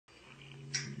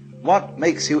What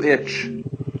makes you itch?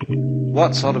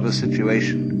 What sort of a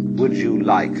situation would you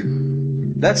like?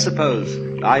 Let's suppose,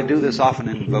 I do this often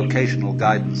in vocational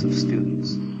guidance of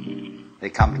students. They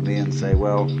come to me and say,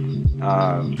 well,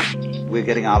 we're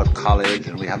getting out of college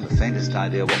and we haven't the faintest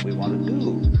idea what we want to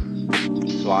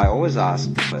do. So I always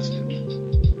ask the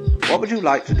question, what would you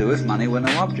like to do if money were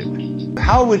no object?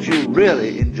 How would you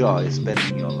really enjoy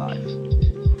spending your life?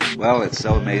 Well, it's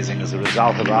so amazing. As a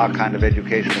result of our kind of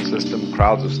educational system,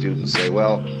 crowds of students say,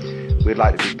 well, we'd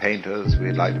like to be painters,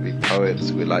 we'd like to be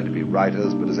poets, we'd like to be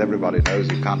writers, but as everybody knows,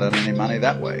 you can't earn any money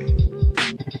that way.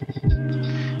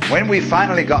 When we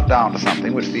finally got down to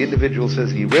something which the individual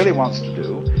says he really wants to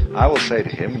do, I will say to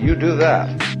him, you do that.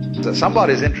 So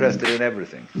somebody's interested in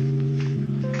everything.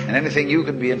 And anything you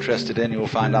can be interested in, you'll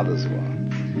find others who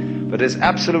are. But it's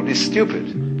absolutely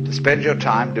stupid to spend your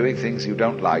time doing things you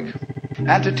don't like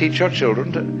and to teach your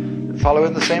children to follow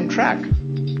in the same track.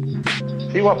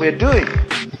 See, what we're doing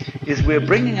is we're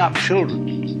bringing up children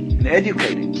and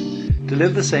educating to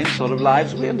live the same sort of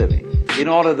lives we're living, in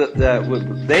order that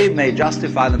they may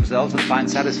justify themselves and find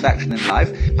satisfaction in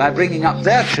life by bringing up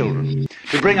their children,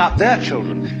 to bring up their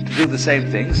children to do the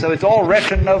same thing, so it's all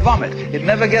wretch and no vomit. It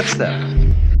never gets there.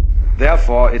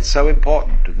 Therefore, it's so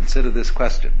important to consider this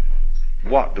question: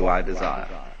 what do I desire?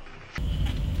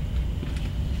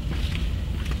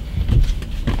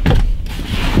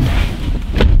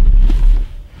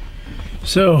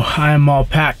 So I'm all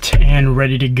packed and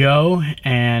ready to go,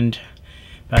 and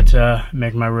about to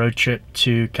make my road trip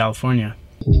to California.